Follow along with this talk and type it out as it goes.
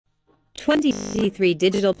2023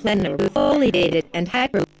 digital planner with fully dated and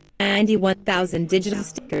hyper 91,000 digital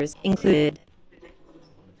stickers included.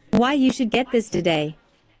 Why you should get this today.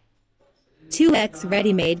 2x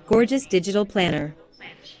ready-made gorgeous digital planner.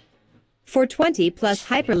 For 20 plus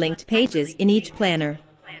hyperlinked pages in each planner.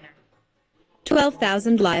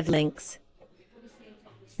 12,000 live links.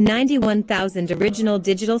 91,000 original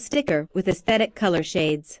digital sticker with aesthetic color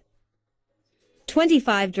shades.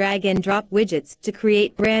 25 drag-and-drop widgets to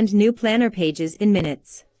create brand new planner pages in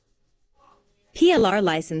minutes. PLR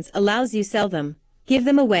license allows you sell them, give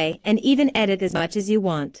them away, and even edit as much as you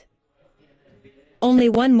want. Only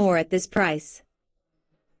one more at this price.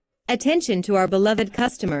 Attention to our beloved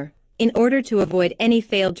customer. In order to avoid any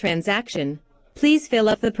failed transaction, please fill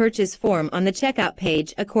up the purchase form on the checkout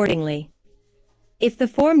page accordingly. If the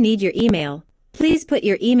form needs your email, please put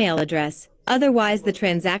your email address, otherwise the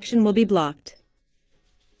transaction will be blocked.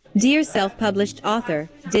 Dear self-published author,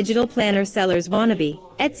 digital planner sellers wannabe,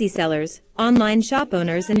 Etsy sellers, online shop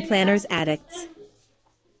owners and planners addicts.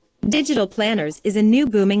 Digital planners is a new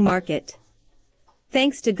booming market.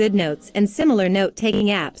 Thanks to GoodNotes and similar note-taking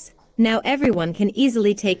apps, now everyone can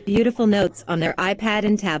easily take beautiful notes on their iPad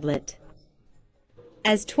and tablet.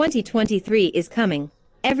 As 2023 is coming,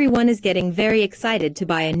 everyone is getting very excited to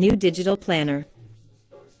buy a new digital planner.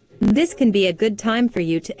 This can be a good time for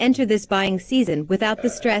you to enter this buying season without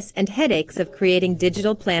the stress and headaches of creating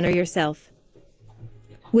digital planner yourself.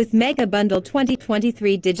 With Mega Bundle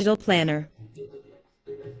 2023 Digital Planner,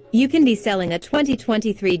 you can be selling a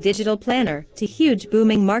 2023 digital planner to huge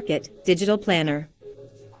booming market digital planner.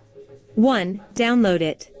 1. Download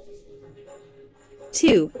it.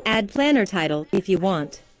 2. Add planner title if you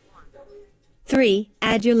want. 3.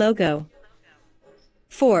 Add your logo.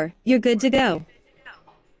 4. You're good to go.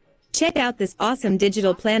 Check out this awesome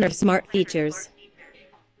digital planner smart features.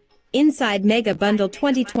 Inside Mega Bundle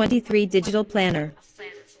 2023 Digital Planner.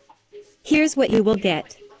 Here's what you will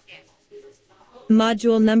get.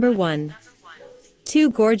 Module number 1. 2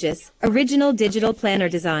 gorgeous, original digital planner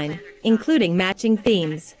design, including matching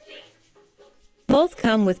themes. Both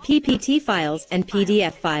come with PPT files and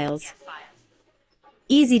PDF files.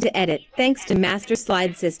 Easy to edit thanks to Master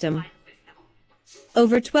Slide System.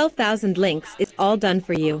 Over 12,000 links is all done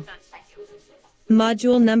for you.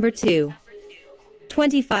 Module number 2.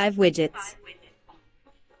 25 widgets.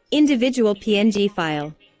 Individual PNG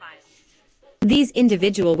file. These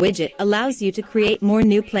individual widget allows you to create more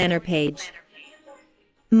new planner page.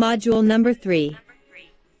 Module number 3.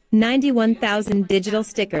 91,000 digital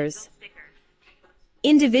stickers.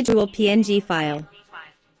 Individual PNG file.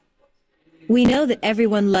 We know that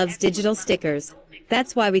everyone loves digital stickers.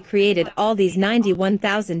 That's why we created all these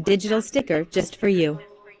 91,000 digital sticker just for you.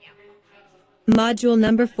 Module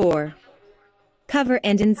number 4. Cover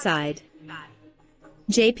and inside.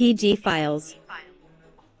 JPG files.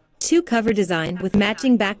 2 cover design with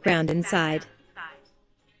matching background inside.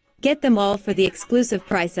 Get them all for the exclusive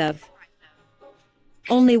price of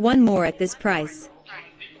only one more at this price.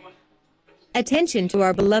 Attention to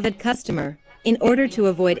our beloved customer. In order to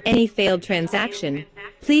avoid any failed transaction,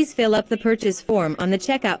 please fill up the purchase form on the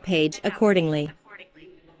checkout page accordingly.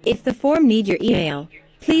 If the form needs your email,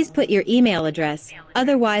 please put your email address,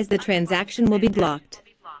 otherwise the transaction will be blocked.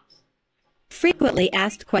 Frequently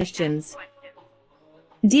asked questions.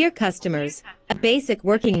 Dear customers, a basic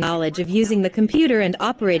working knowledge of using the computer and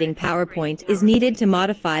operating PowerPoint is needed to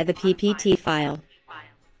modify the PPT file.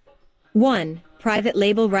 1. Private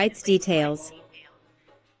label rights details.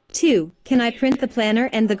 2. Can I print the planner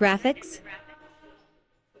and the graphics?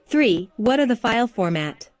 3. What are the file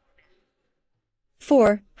format?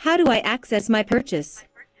 4. How do I access my purchase?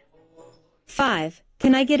 5.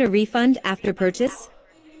 Can I get a refund after purchase?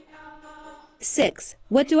 6.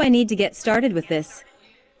 What do I need to get started with this?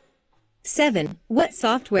 7. What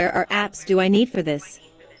software or apps do I need for this?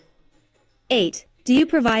 8. Do you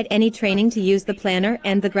provide any training to use the planner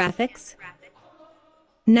and the graphics?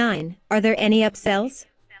 9. Are there any upsells?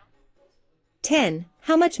 10.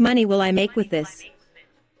 How much money will I make with this?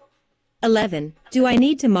 11. Do I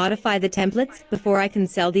need to modify the templates before I can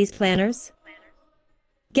sell these planners?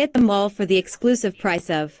 Get them all for the exclusive price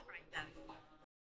of